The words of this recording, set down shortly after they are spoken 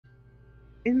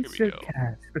Insert go.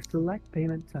 cash for select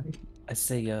payment type. I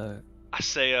say,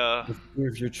 if you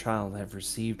or your child have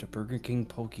received a Burger King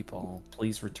Pokeball,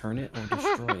 please return it or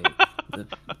destroy it.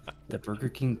 The Burger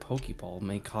King Pokeball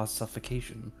may cause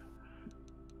suffocation.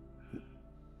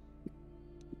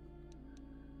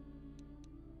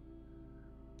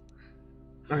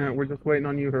 Alright, we're just waiting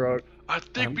on you, Heroic. I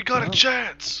think we got a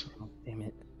chance. Oh, damn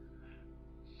it.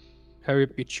 Hurry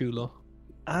up, you chulo.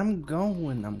 I'm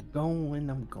going.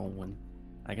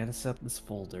 I gotta set this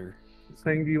folder.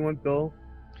 Saying, do you want Bill?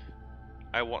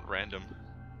 I want random.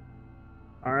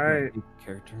 Alright.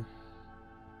 Character.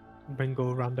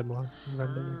 Bingo, random again.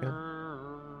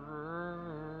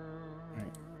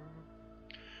 Right.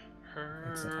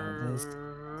 Exit out this.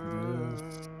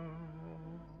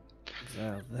 Exit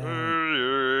out that.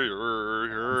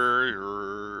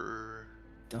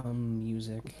 Dumb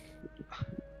music.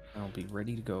 I'll be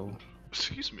ready to go.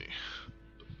 Excuse me.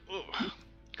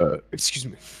 Excuse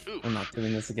me. Ooh. I'm not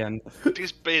doing this again.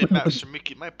 These beta maps are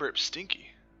making my burp stinky.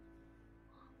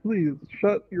 Please,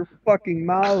 shut your fucking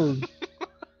mouth.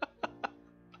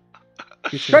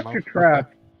 Shut Shut your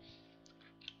trap.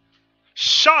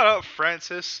 Shut up,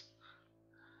 Francis.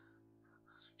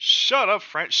 Shut up,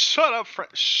 Shut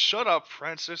up,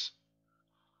 Francis.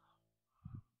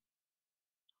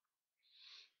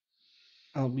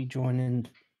 I'll be joining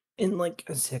in like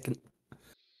a second.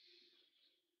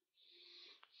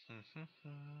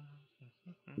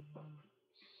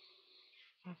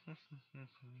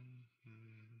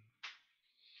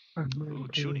 Ooh,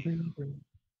 Judy.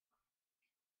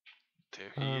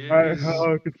 There he Alright, is.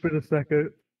 Heroic, it's been a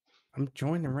second. I'm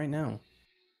joining right now.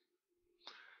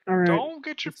 Alright. Don't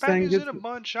get your Saying fingers in it's- a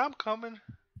bunch. I'm coming.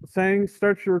 Saying,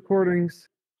 start your recordings.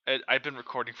 I've been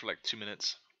recording for like 2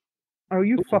 minutes. Oh,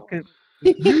 you fucking...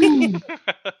 You son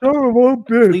of a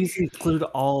bitch! Please include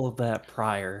all of that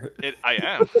prior. I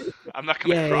am. I'm not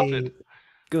gonna crop it.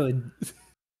 Good.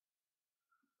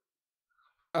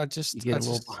 I just You get a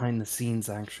little behind the scenes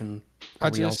action.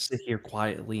 We all sit here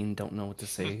quietly and don't know what to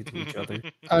say to each other.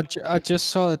 I just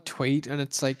saw a tweet and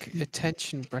it's like,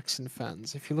 attention Brexit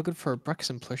fans. If you're looking for a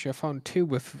Brexit plushie, I found two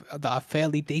that are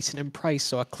fairly decent in price,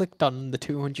 so I clicked on the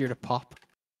 200 a pop.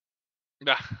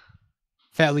 Nah.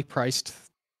 Fairly priced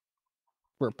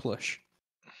for a plush.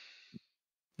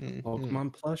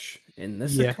 Pokemon plush in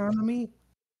this Yeah. economy?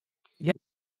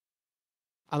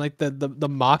 And like the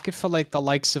market for like the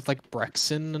likes of like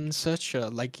Brexit and such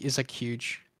is like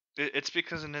huge. It's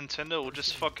because Nintendo will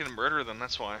just fucking murder them,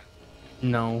 that's why.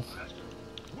 No.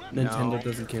 Nintendo No.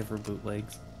 doesn't care for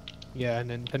bootlegs. Yeah,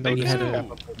 and Nintendo They just do. have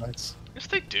bootlegs. Yes,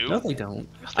 they do. No, they don't.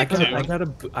 Yes, they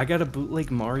do. I got a bootleg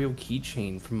Mario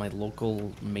keychain from my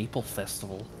local Maple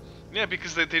Festival. Yeah,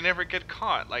 because they never get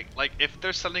caught. Like if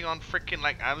they're selling on freaking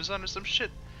like Amazon or some shit,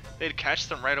 they'd catch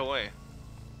them right away.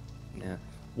 Yeah.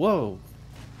 Whoa.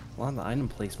 A lot of the item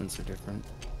placements are different.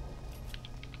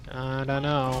 I don't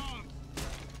know.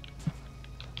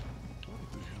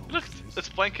 Look, it's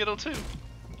Blanketo too.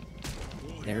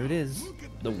 There it is.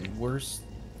 The worst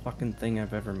fucking thing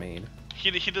I've ever made. He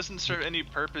doesn't serve any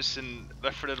purpose in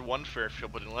Left 4 Dead 1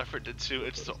 Fairfield, but in Left 4 Dead 2,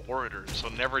 it's the Orator, so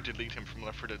never delete him from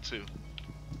Left 4 Dead 2.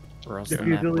 Or else If the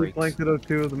you map delete breaks. Blanketo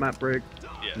 2, the map breaks.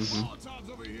 Yes.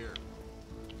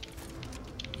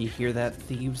 You hear that,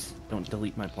 thieves? Don't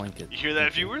delete my blanket. You hear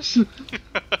that, Thank you. viewers?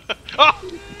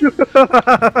 Oh!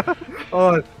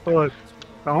 Hold on.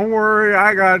 Don't worry,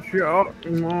 I got you. Oh,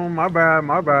 no, my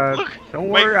bad. Look, Don't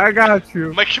worry, I got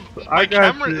you. My I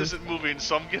got camera you. isn't moving,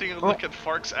 so I'm getting a look at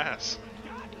Fark's ass.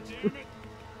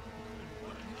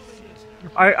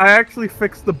 I actually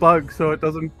fixed the bug so it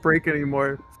doesn't break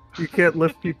anymore. You can't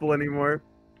lift people anymore.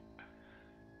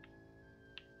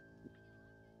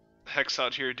 Hex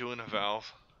out here doing a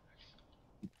valve.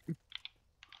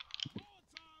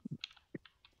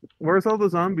 Where's all the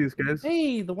zombies, guys?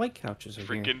 Hey, the white couches are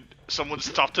here. Freaking someone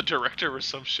stopped the director or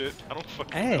some shit. I don't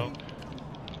fucking Hey. know.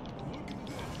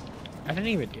 I didn't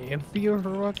even aim for you,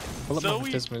 Heroic.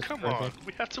 Zoe, come on,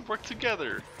 we have to work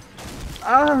together.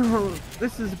 Oh,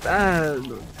 this is bad.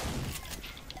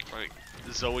 Like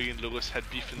Zoe and Lewis had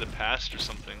beef in the past or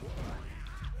something.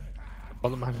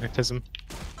 Bullet magnetism.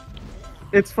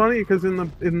 It's funny because in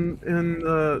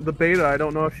the beta, I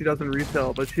don't know if she does in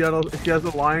retail, but she has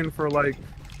a line for like,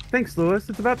 "Thanks, Lewis.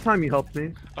 It's about time you helped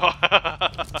me."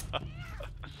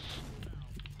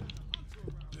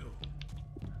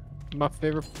 My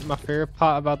favorite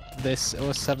part about this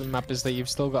 07 map is that you've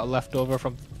still got a leftover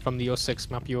from the 06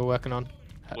 map you were working on.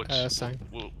 Sang.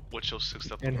 Which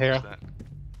 06 up In was here. that?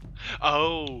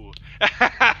 Oh!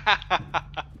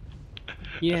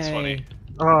 Yay. That's funny.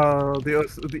 Oh,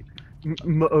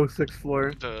 the 06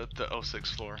 floor. The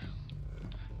 06 floor.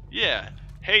 Yeah,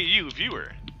 hey you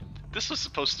viewer, this was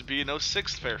supposed to be an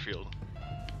 06 Fairfield,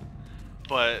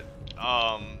 but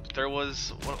there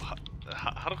was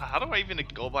how do I even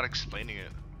go about explaining it?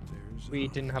 We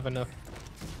didn't have enough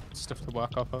stuff to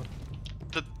work off of.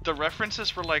 The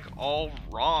references were like all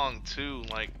wrong too,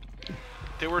 like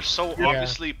they were so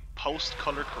obviously post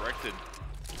color corrected.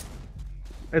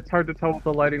 It's hard to tell what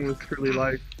the lighting was truly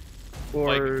like,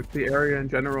 or Like- the area in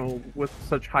general with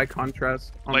such high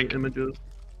contrast on Like- the images.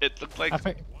 It looked like I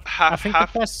think half. the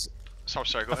best. Sorry,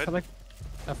 go I ahead. feel like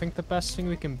I think the best thing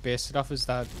we can base it off is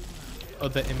that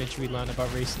other image we learned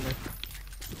about recently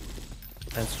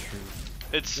That's true.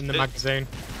 It's in the magazine.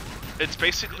 It's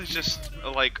basically just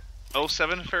like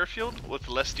 07 Fairfield with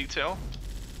less detail,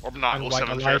 or not And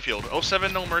 07 white Fairfield.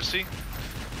 07 No Mercy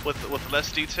with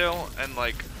less detail and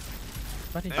like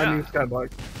Bloody Yeah. A new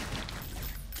skybox.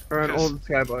 Or an Because- old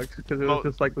skybox, because it was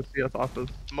just like the CS office.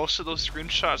 most of those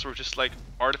screenshots were just like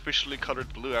artificially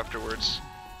colored blue afterwards.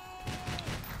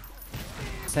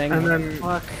 Saying, And what then- the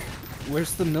fuck?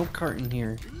 Where's the milk carton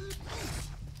here?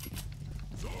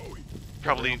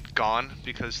 Probably gone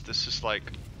because this is like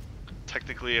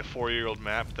technically a 4-year-old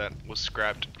map that was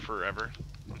scrapped forever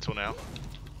until now.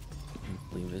 I can't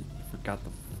believe it. I forgot the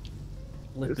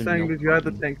It's flippin' saying, milk did you add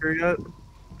the carton. tanker yet?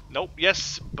 Nope.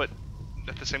 Yes, but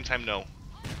at the same time, no.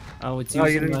 Oh, it's Oh,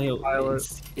 you using didn't my. compile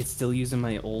it. It's still using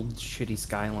my old shitty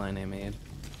skyline I made.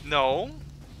 No,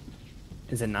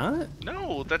 Is it not?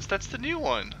 no. That's the new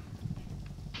one.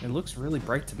 It looks really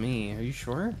bright to me. Are you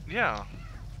sure? Yeah.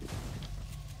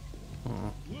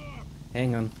 Oh.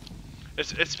 Hang on.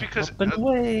 It's because Up and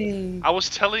away. I was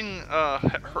telling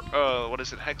what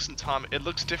is it, Hex and Tom, it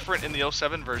looks different in the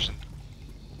 07 version.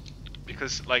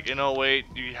 Because like in 08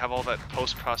 you have all that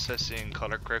post-processing,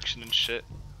 color correction and shit.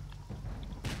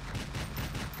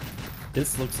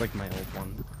 This looks like my old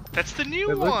one. That's the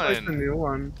new It looks one. like the new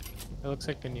one. It looks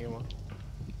like the new one.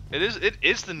 It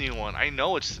is the new one. I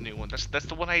know it's the new one. That's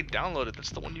the one I downloaded. That's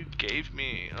the one you gave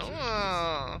me.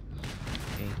 Ah.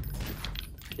 Okay.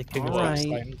 The king of Alright,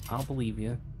 gaslighting. I'll believe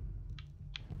you.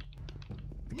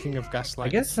 The king of gaslighting. I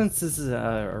guess since this is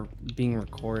being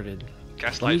recorded,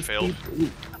 Gaslight failed.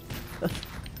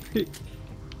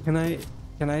 Can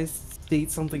I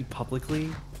state something publicly?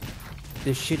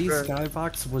 The shitty Sure.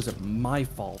 skybox was my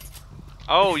fault.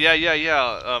 Oh yeah.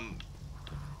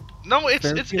 No,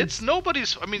 it's Fairfield?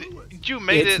 nobody's. I mean, you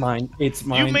made It's it. mine. It's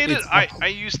mine. You made it. It's I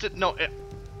used it. No,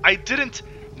 I didn't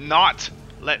not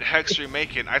let Hex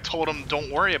remake it. I told him,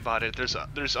 don't worry about it.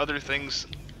 There's other things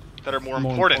that are more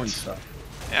important. stuff.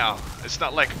 Yeah, it's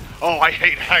not like, oh, I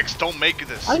hate Hex. Don't make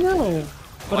this. I know,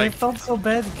 but I Like- felt so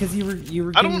bad because you were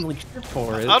I getting don't- like shit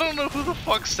for it. I don't know who the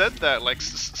fuck said that. Like,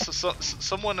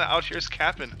 someone out here is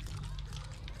capping.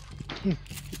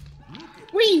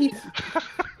 Wee.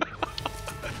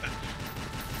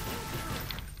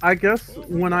 I guess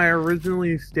when I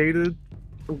originally stated,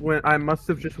 when I must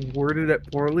have just worded it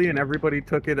poorly and everybody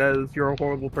took it as you're a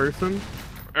horrible person.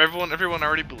 Everyone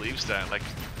already believes that. Like,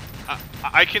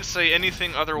 I can say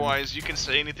anything otherwise. You can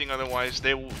say anything otherwise.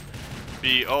 They will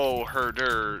be, oh,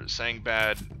 herder, saying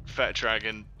bad, fat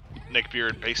dragon,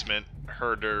 neckbeard, basement,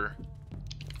 herder,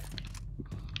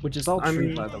 Which is all I true,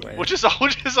 mean- by the way. which is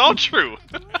all true.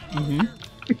 Mhm.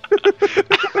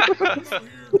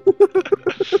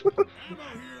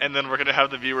 And then we're gonna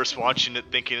have the viewers watching it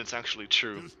thinking it's actually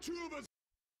true.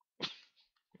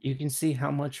 You can see how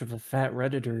much of a fat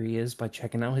redditor he is by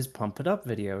checking out his Pump It Up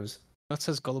videos. That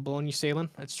says gullible on your ceiling.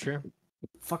 It's true.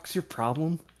 Fuck's your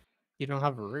problem? You don't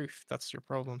have a roof. That's your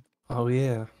problem. Oh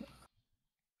yeah.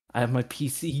 I have my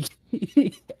PC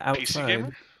outside. PC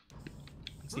gamer?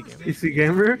 PC game. PC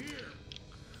gamer?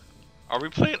 Are we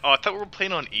playing? Oh, I thought we were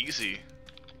playing on easy.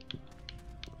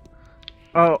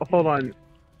 Oh, hold on.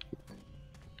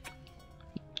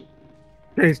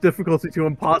 Change difficulty to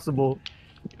impossible.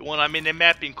 When I'm in a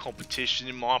mapping competition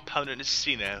and my opponent is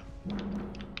Sino.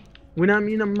 When I'm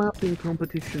in a mapping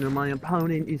competition and my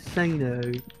opponent is Sano.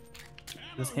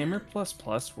 Does Hammer Plus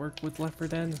Plus work with Left 4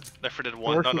 Dead? Left 4 Dead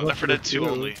 1. No, Left 4 Dead 2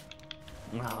 only.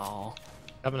 Oh,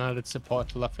 Haven't had its support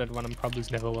to Left 4 Dead 1 and probably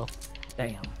never will.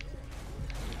 damn.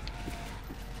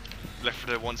 Left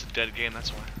 4 Dead 1's a dead game, that's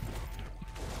why.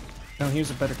 Now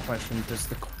here's a better question: does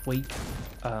the Quake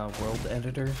world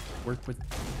editor work with?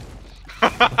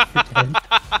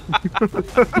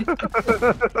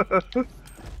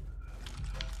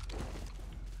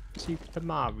 Super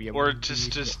Mario. Or Movie.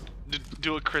 just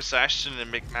do a Chris Ashton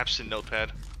and make maps in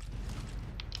Notepad.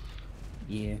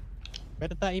 Yeah. Where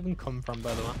did that even come from,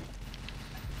 by the way?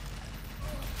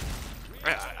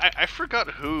 I forgot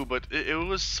who, but it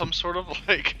was some sort of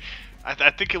like, I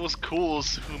think it was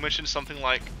Cools who mentioned something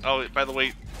like, oh, by the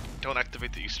way, don't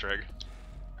activate the Easter egg.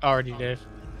 Already did.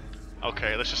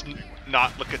 Okay, let's just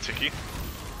not look at Tiki.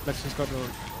 Let's just go to.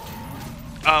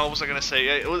 What was I gonna say?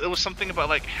 It was something about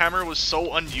like Hammer was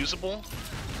so unusable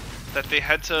that they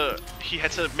had to. He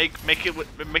had to make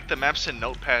the maps in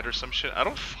Notepad or some shit. I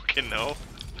don't fucking know.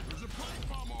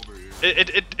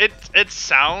 It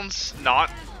sounds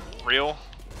not real.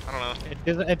 I don't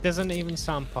know. It doesn't even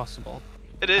sound possible.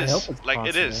 It is. Like possible.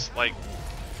 It is. Like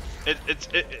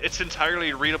it's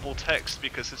entirely readable text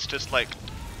because it's just like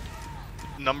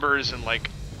numbers and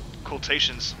like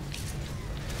quotations.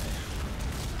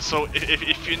 So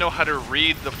if you know how to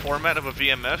read the format of a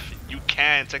VMF, you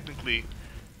can technically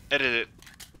edit it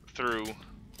through. Do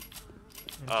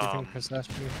you think Chris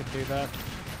Ashton could do that?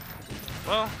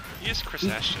 Well, he is Chris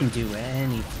Ashton. He can do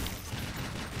anything.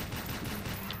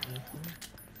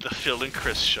 The Phil and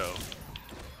Chris show.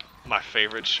 My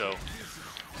favorite show.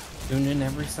 Tune in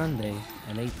every Sunday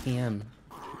at 8 p.m.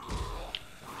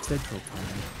 Central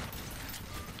Time.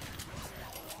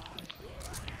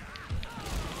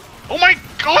 Oh my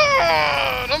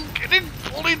god! I'm getting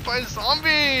bullied by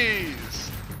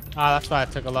zombies! Ah, that's why I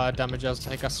took a lot of damage. I was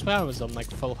like, I swear I was on like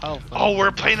full health. Oh,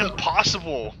 we're playing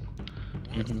Impossible!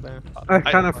 I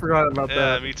kind of forgot about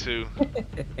that. Yeah, me too.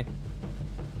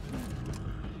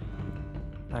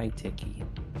 Hi, Tiki.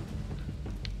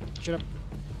 Shut up.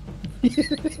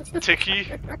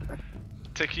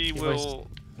 Tiki will.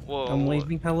 I'm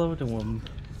waving hello to him.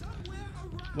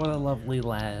 What a lovely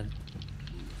lad.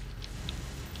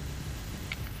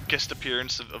 Guest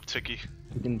appearance of Tiki.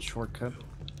 You can shortcut.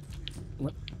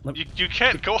 You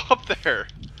can't go up there.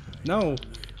 No.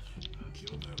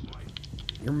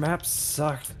 Your maps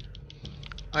suck.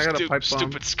 I got a pipe bomb.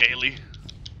 Stupid Scaly.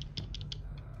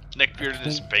 Neckbeard in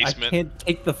his basement. I can't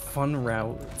take the fun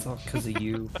route. It's all because of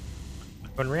you.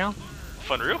 Funreal?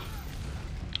 Funreal?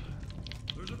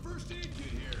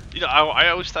 You know, I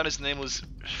always thought his name was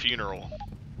Funeral.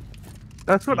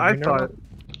 That's what I thought.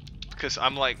 Because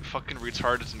I'm like fucking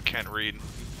retarded and can't read.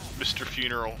 Mr.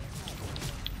 Funeral.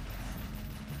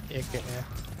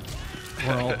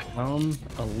 Yeah. Well,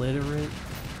 illiterate.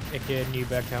 AKA New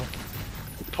Backhouse.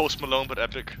 Post Malone, but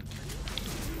epic.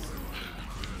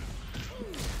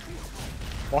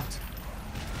 What?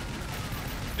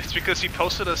 It's because he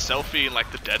posted a selfie in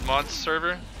like the Deadmon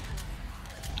server,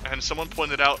 and someone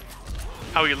pointed out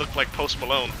how he looked like Post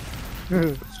Malone,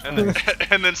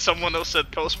 and then someone else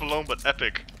said Post Malone, but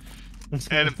epic.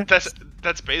 And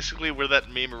that's basically where that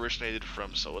meme originated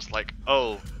from. So it's like,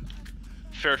 oh,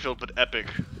 Fairfield, but epic.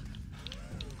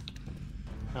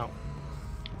 Oh.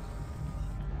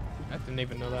 I didn't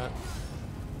even know that.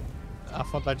 I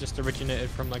thought that just originated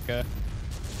from like a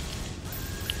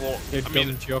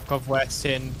dumb joke of where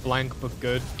saying blank but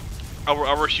good.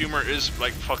 Our humor is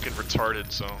like fucking retarded,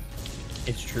 so.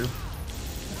 It's true.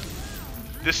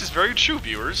 This is very true,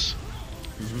 viewers.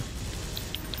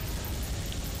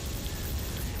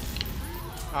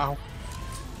 Ow.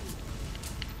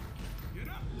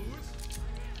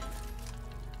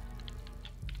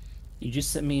 You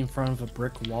just sit me in front of a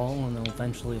brick wall and I'll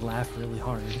eventually laugh really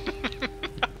hard.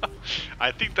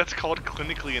 I think that's called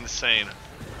clinically insane.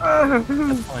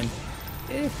 That's fine.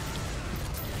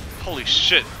 Holy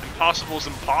shit, impossible is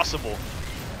impossible.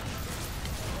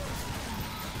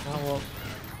 Oh well.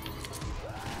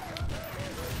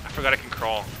 I forgot I can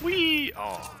crawl. Whee!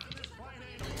 Oh.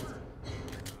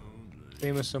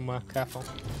 Beam was somewhere, careful.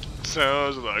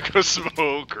 Sounds like a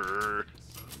smoker.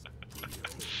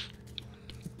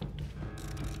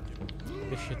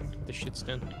 This shit's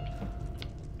done.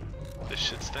 This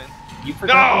shit's done. You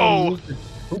forgot to No! remove the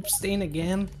poop stain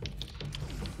again?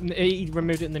 He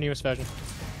removed it in the newest version.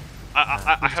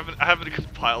 I haven't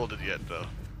compiled it yet though.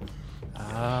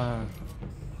 Ah,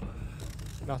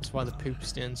 That's why the poop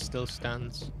stain still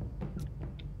stands.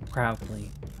 proudly.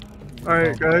 All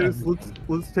right, guys,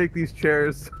 let's take these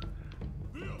chairs.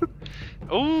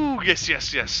 Oh yes.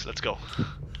 Let's go.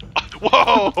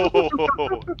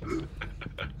 Whoa!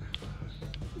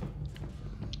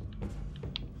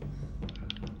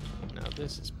 Now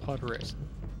this is pod racing.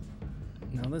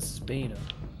 No, this is beta.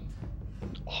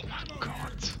 Oh my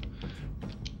god.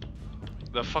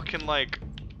 The fucking like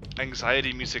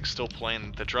anxiety music's still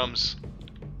playing. The drums.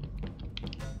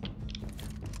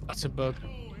 That's a bug.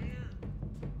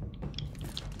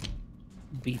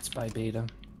 Beats by beta.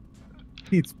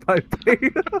 Beats by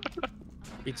beta.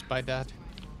 Beats by dad.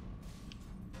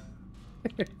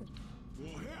 Well,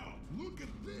 hell, look at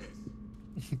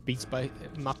this. Beats by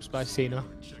maps by Cena.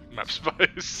 Maps by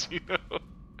Sino.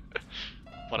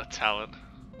 What a talent.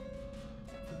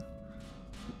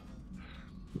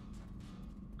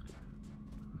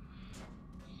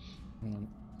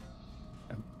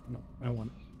 No.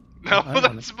 want it. No, I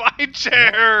want that's my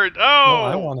chair. No. No,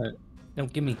 I want it. No,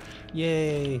 give me.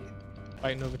 Yay.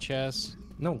 Fighting over chairs.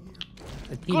 No.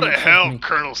 Go to hell,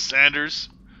 Colonel Sanders.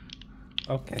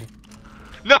 Okay.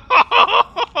 No.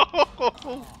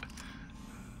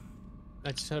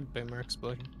 I just had a boomer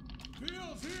explosion.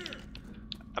 Bill's here.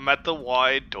 I'm at the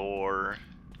wide door.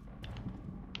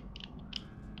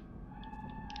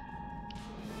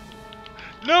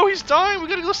 No, he's dying. We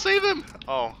gotta go save him.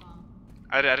 Oh,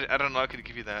 I don't know. I could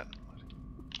give you that.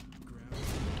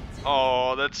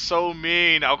 Oh, that's so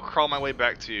mean. I'll crawl my way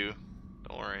back to you.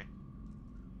 Don't worry.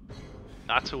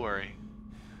 Not to worry.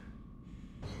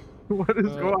 What is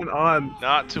going on?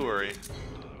 Not to worry.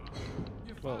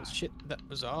 Well, shit, that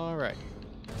was alright.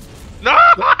 No!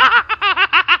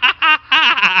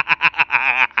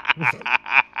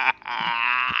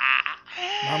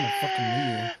 Mama fucking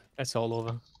knew you. That's all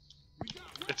over.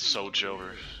 It's so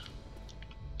over.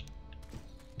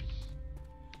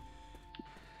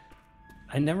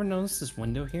 I never noticed this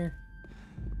window here.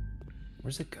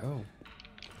 Where's it go?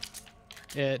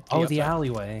 Oh, the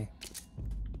alleyway.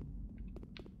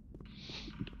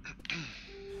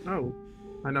 Oh,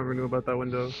 I never knew about that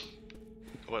window.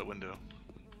 What window?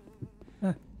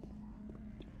 The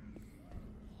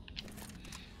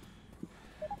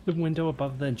window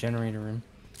above the generator room.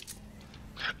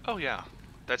 Oh yeah,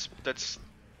 that's.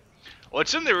 Well,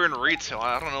 it's in there in retail.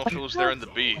 I don't know if it was there in the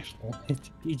B.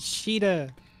 It's cheetah.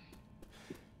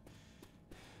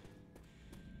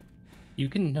 You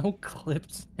can no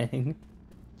clips hang.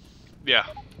 Yeah.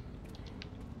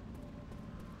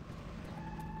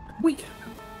 Wait.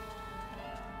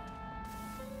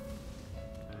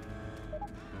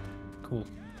 Cool.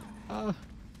 Smoker,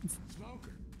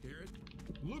 hear it?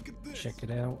 Look at this. Check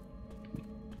it out.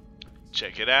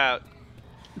 Check it out.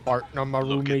 Barking on my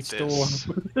Look at roommate's door. this.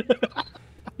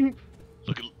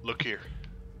 Look here.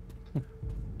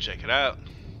 Check it out.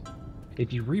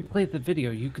 If you replay the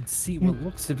video, you can see what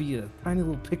looks to be a tiny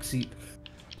little pixie.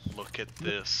 Look at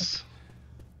this.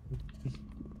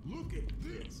 Look at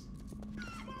this.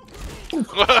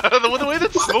 The way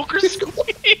that Smoker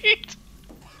squeaked.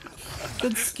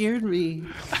 That scared me.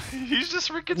 He's just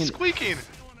freaking squeaking.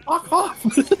 Fuck off!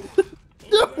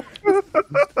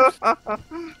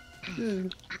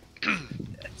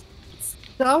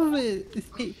 Stop it!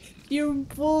 You're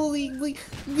bullying me.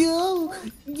 No!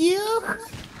 No!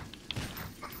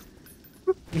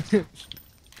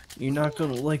 You're not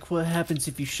gonna like what happens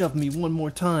if you shove me one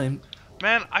more time.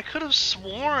 Man, I could have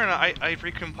sworn I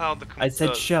recompiled the I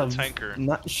said shove, tanker.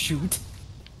 not shoot.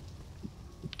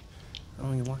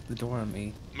 Oh, you locked the door on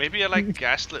me. Maybe I like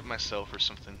gaslit myself or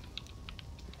something.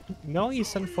 No, you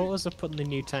sent photos of putting the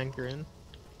new tanker in.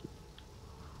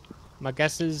 My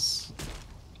guess is...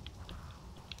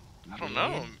 I don't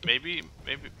know. Maybe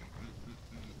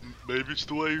it's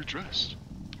the way you're dressed.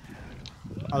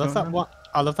 I love that one.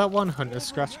 I love that one hunter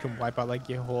scratch can wipe out like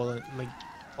your whole, like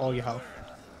all your health.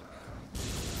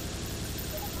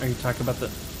 Are you talking about the...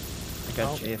 I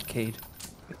got JFK'd.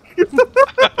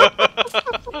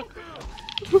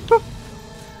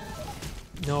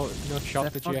 No shot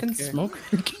That the fucking JFK. smoke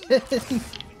again.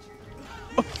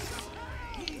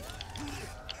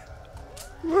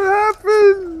 What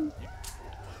happened?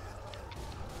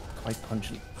 Quite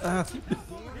pungent. Ah.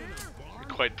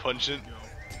 Quite pungent.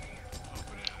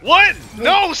 What?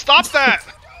 No! Stop that!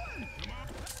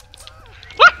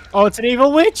 Oh, it's an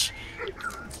evil witch.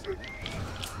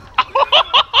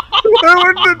 Why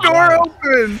would the door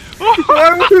open?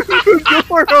 Why was the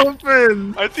door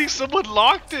open? I think someone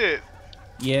locked it.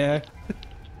 Yeah.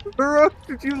 Baruch,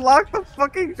 did you lock the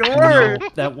fucking door? No,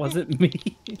 that wasn't me.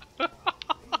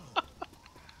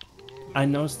 I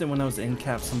noticed it when I was in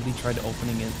cap. Somebody tried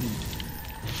opening it. And...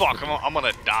 Fuck! I'm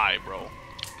gonna die, bro.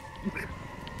 Don't worry.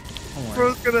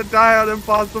 Bro's gonna die on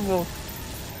impossible.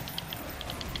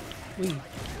 Wait.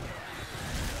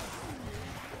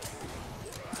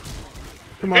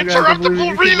 Come on, guys, I believe Interruptible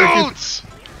you can make it. reloads.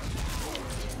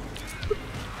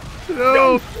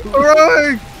 No!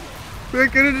 Baruch!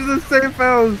 Quick, get into the safe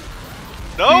house!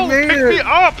 No! You made Pick it. me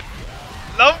up.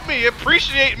 Love me.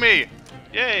 Appreciate me.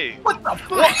 Yay! What the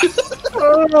fuck?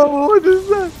 Oh, what is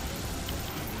that?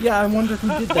 Yeah, I wonder who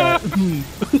did that.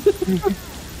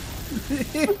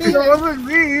 That wasn't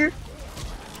me!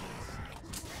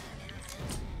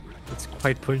 It's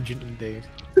quite pungent indeed.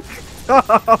 Oh,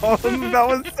 that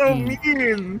was so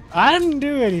mean! I didn't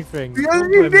do anything. Yes,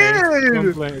 Don't you blame me. did!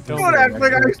 Don't blame, don't Don't blame act me.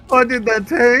 like I spotted that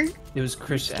tank! It was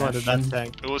Chris Spotted that Ashton.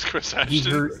 tank. It was Chris He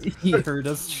Ashton. heard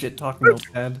us shit talking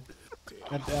notepad.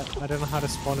 I don't know how to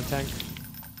spawn a tank.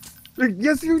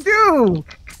 Yes, you do!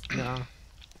 No.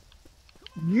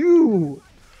 You!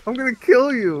 I'm gonna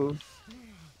kill you!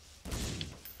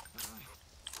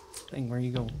 Dang, where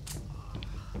you go?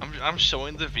 I'm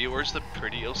showing the viewers the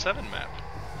pretty 07 map.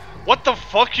 What the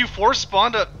fuck? You force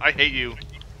spawned a. I hate you.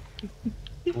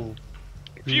 Ooh.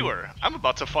 Viewer, I'm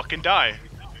about to fucking die.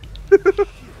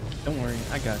 Don't worry,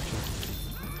 I got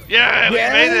you. Yeah, we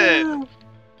made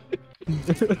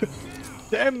it.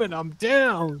 Damn it, I'm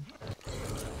down.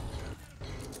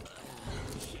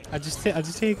 I just take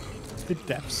the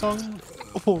death song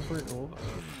over and over.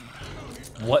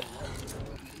 What?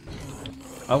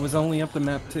 I was only up the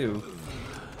map too.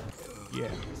 Yeah.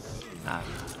 Ah.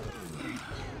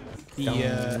 The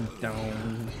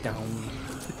Down.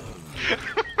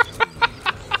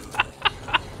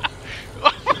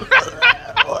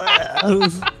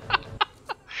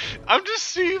 I'm just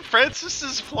seeing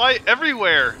Francis's fly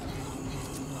everywhere.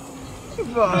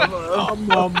 Mama.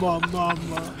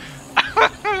 mama.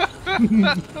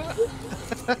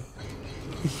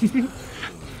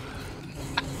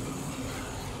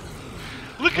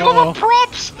 Look at all the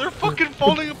props! They're fucking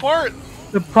falling apart!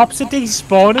 The props are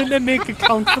despawning and make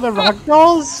account for the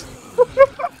ragdolls.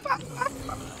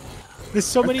 There's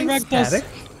so many ragdolls. Static?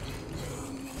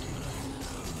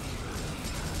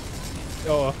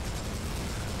 Oh.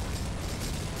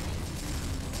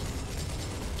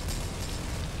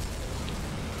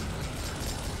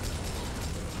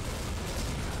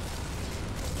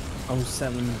 Oh,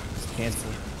 07 is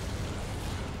cancelled.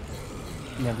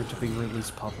 Never to be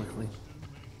released publicly.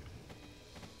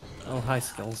 Oh, hi,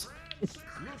 Skulls.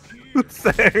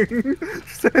 Sang.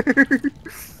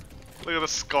 Look at the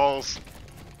skulls.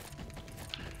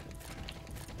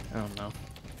 I don't know.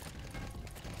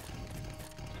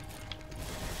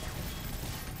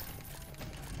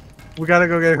 We gotta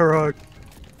go get heroic.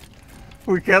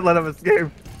 We can't let him escape.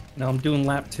 No, I'm doing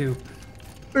lap 2.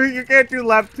 You can't do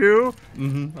lap 2.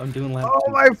 I'm doing lap 2.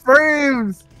 Oh, my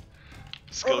frames!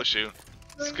 Skill issue.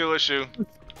 Skill issue.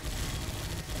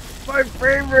 My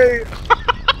frame rate!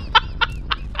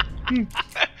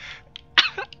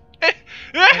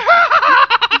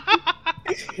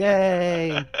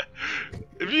 Yay!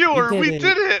 Viewer, we did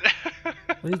did it!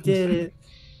 We did it!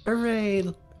 Hooray!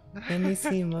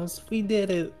 Anisimos, we did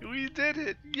it! We did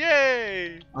it!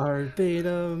 Yay! Our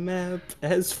beta map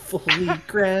has fully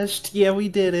crashed. Yeah, we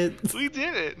did it! We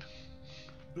did it!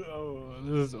 Oh,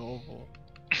 this is awful.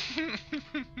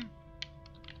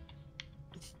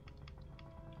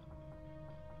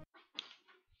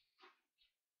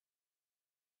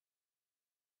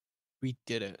 We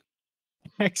did it.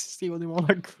 Hex is the only one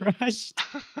that crashed.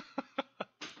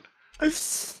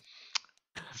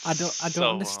 I don't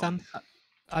understand.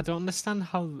 I don't understand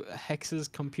how Hex's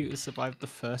computer survived the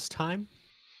first time.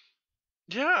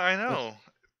 Yeah, I know.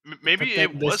 Maybe but then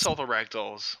it was this- all the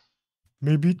ragdolls.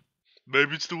 Maybe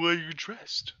Maybe it's the way you're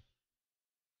dressed.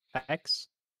 Hex.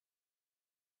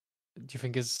 Do you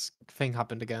think his thing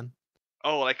happened again?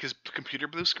 Oh, like his computer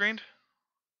blue screened?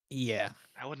 Yeah.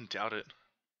 I wouldn't doubt it.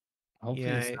 Hopefully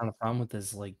Yeah, it's not a problem with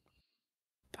his, like,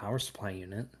 power supply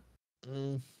unit.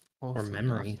 Or hopefully not.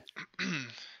 memory.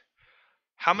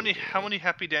 How many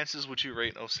happy dances would you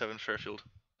rate 07 Fairfield?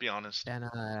 Be honest. 10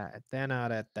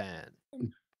 out of 10.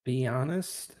 Be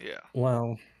honest? Yeah.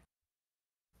 Well,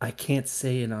 I can't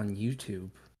say it on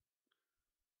YouTube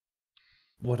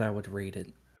what I would rate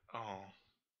it. Oh.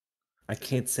 I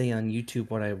can't say on YouTube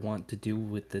what I want to do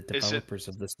with the Is it- developers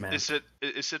of this map. Is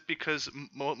it because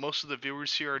most of the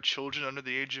viewers here are children under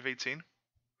the age of 18?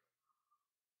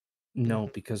 No,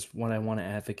 because what I want to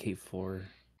advocate for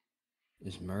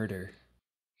is murder.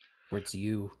 Towards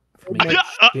you. For making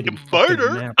shitty fucking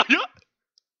Murder? map.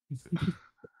 Yeah.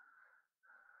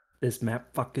 This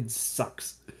map fucking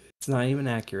sucks. It's not even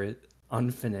accurate.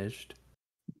 Unfinished.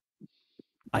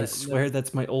 I swear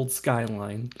that's my old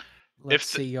skyline.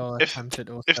 Let's the- see your if- attempt at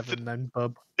if 07 then,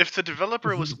 bub. If the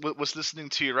developer was listening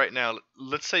to you right now,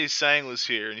 let's say Sang was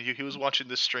here and he was watching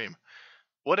this stream,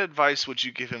 what advice would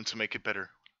you give him to make it better?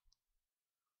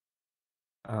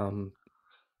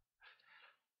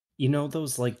 You know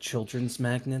those like children's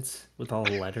magnets with all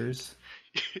the letters?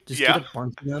 Just Yeah. get a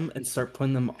bunch of them and start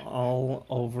putting them all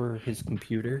over his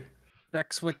computer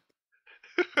Next week.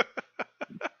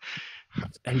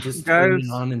 and just turn it Guys.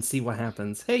 on and see what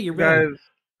happens. Hey, you're back.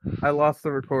 Guys, I lost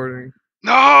the recording.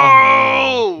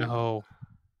 No! No.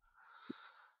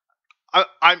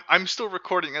 I'm still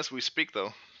recording as we speak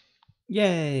though.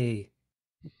 Yay!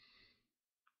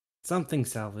 Something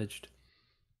salvaged.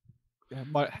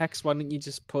 But Hex, why don't you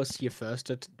just post your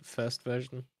first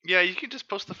version? Yeah, you can just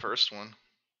post the first one.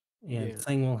 Yeah, Yeah.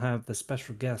 Thing will have the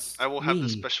special guest. I will have the me.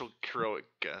 special heroic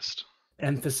guest.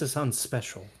 Emphasis on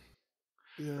special.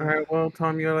 Alright, well,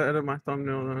 Tom, you gotta edit my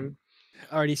thumbnail then.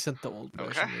 I already sent the old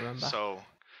version, Okay. remember? So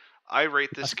I rate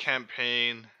this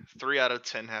campaign 3 out of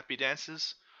 10 happy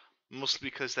dances, mostly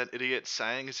because that idiot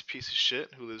Sang is a piece of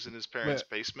shit who lives in his parents'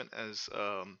 basement as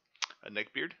a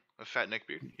neckbeard, a fat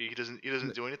neckbeard. He doesn't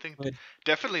do anything. Wait.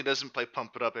 Definitely doesn't play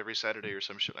Pump It Up every Saturday or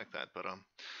some shit like that. But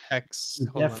Hex. He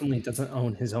Hold on. definitely doesn't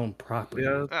own his own property.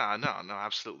 Yeah. no,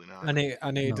 absolutely not. I need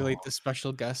to No. delete the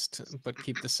special guest, but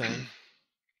keep the same.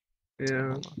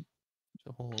 Yeah.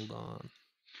 Hold on.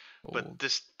 But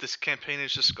this campaign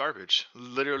is just garbage,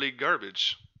 literally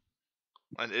garbage,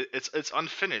 and it's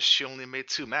unfinished. She only made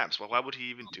 2 maps. Well, why would he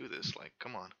even do this? Like,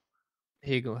 come on.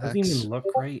 Here you go, Doesn't Hex. even look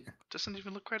right. Doesn't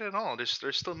even look right at all. There's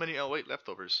still many L8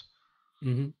 leftovers.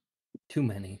 Mm-hmm. Too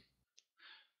many.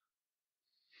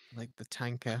 Like the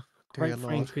tanker. Quite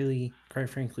frankly,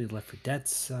 Left 4 Dead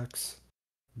sucks.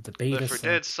 The beta Left 4 sucks.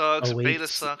 Dead sucks. 08 Beta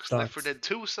sucks. Left 4 Dead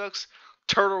 2 sucks.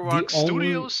 Turtle Rock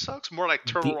Studios sucks. More like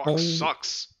Turtle Rock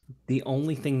sucks. The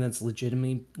only thing that's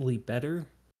legitimately better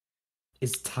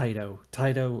is Taito.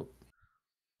 Taito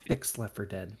fixed Left 4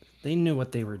 Dead. They knew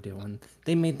what they were doing.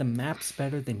 They made the maps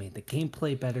better. They made the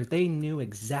gameplay better. They knew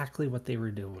exactly what they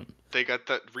were doing. They got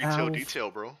that retail detail,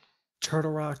 bro.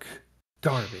 Turtle Rock,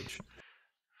 garbage.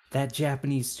 That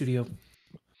Japanese studio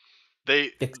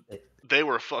fixed it. They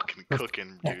were fucking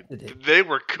cooking, dude. It. They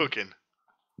were cooking.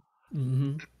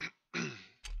 Mm-hmm.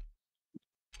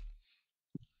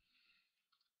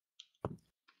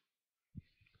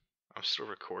 I'm still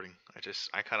recording.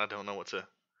 I kind of don't know what to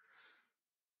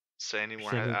say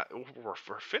anymore.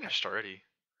 We're finished already.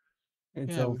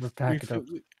 It's over. Pack it up.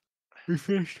 We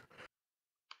finished.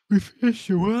 We finished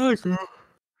a while ago.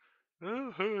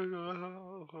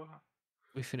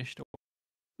 We finished.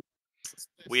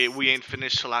 We ain't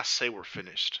finished till I say we're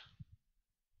finished.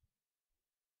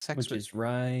 Which is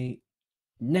right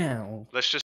now. Let's just